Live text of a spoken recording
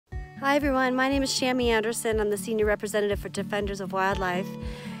Hi everyone, my name is Chamois Andersen. I'm the Senior Representative for Defenders of Wildlife,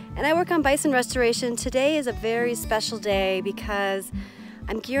 and I work on bison restoration. Today is a very special day because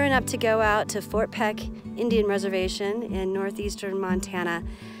I'm gearing up to go out to Fort Peck Indian Reservation in northeastern Montana,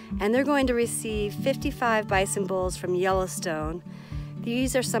 and they're going to receive 55 bison bulls from Yellowstone.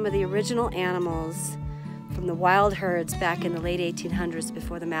 These are some of the original animals from the wild herds back in the late 1800s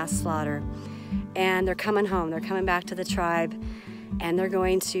before the mass slaughter. And they're coming home, they're coming back to the tribe, and they're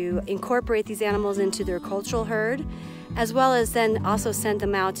going to incorporate these animals into their cultural herd, as well as then also send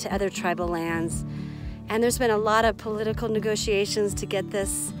them out to other tribal lands. And there's been a lot of political negotiations to get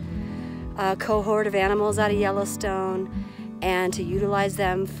this cohort of animals out of Yellowstone and to utilize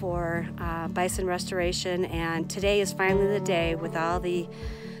them for bison restoration. And today is finally the day, with all the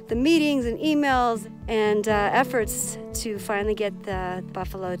meetings and emails and efforts to finally get the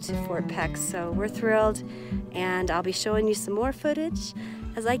buffalo to Fort Peck. So we're thrilled, and I'll be showing you some more footage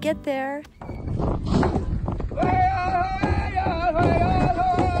as I get there.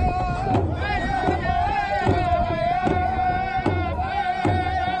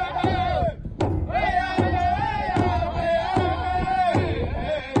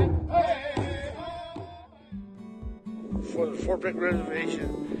 For the Fort Peck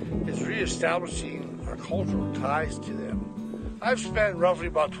Reservation is reestablishing our cultural ties to them. I've spent roughly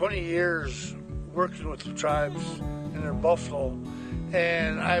about 20 years working with the tribes and their buffalo,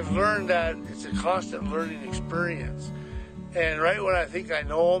 and I've learned that it's a constant learning experience. And right when I think I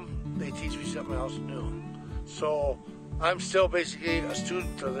know them, they teach me something else new. So I'm still basically a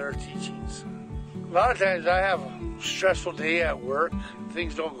student of their teachings. A lot of times I have a stressful day at work,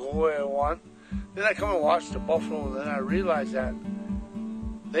 things don't go the way I want. Then I come and watch the buffalo, and then I realize that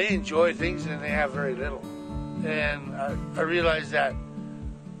they enjoy things and they have very little. And I realize that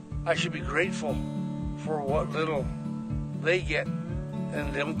I should be grateful for what little they get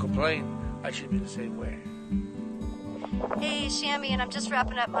and don't complain. I should be the same way. Hey, Chamois, and I'm just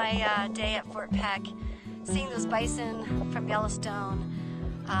wrapping up my day at Fort Peck, seeing those bison from Yellowstone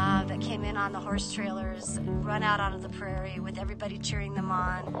that came in on the horse trailers, run out onto the prairie with everybody cheering them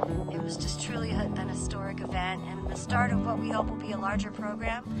on. It was just truly an historic event, and the start of what we hope will be a larger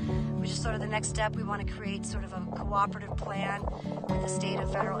program, which is sort of the next step. We want to create sort of a cooperative plan with the state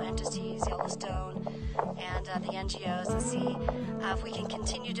and federal entities, Yellowstone, and the NGOs, and see if we can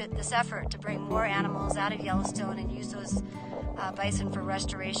continue this effort to bring more animals out of Yellowstone and use those bison for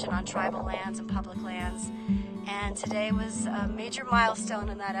restoration on tribal lands and public lands. And today was a major milestone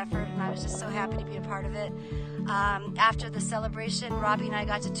in that effort, and I was just so happy to be a part of it. After the celebration, Robbie and I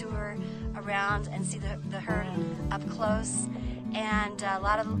got to tour around and see the herd up close, and a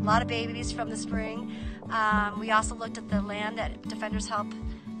lot of babies from the spring. We also looked at the land that Defenders Help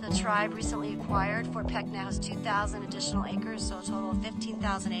the tribe recently acquired. Fort Peck now has 2,000 additional acres, so a total of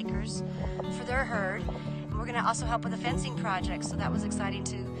 15,000 acres for their herd. And we're going to also help with a fencing project, so that was exciting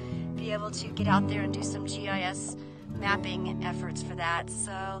to be able to get out there and do some GIS mapping efforts for that.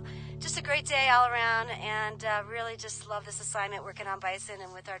 So just a great day all around, and really just love this assignment working on bison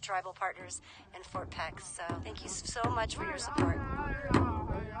and with our tribal partners in Fort Peck. So thank you so much for your support.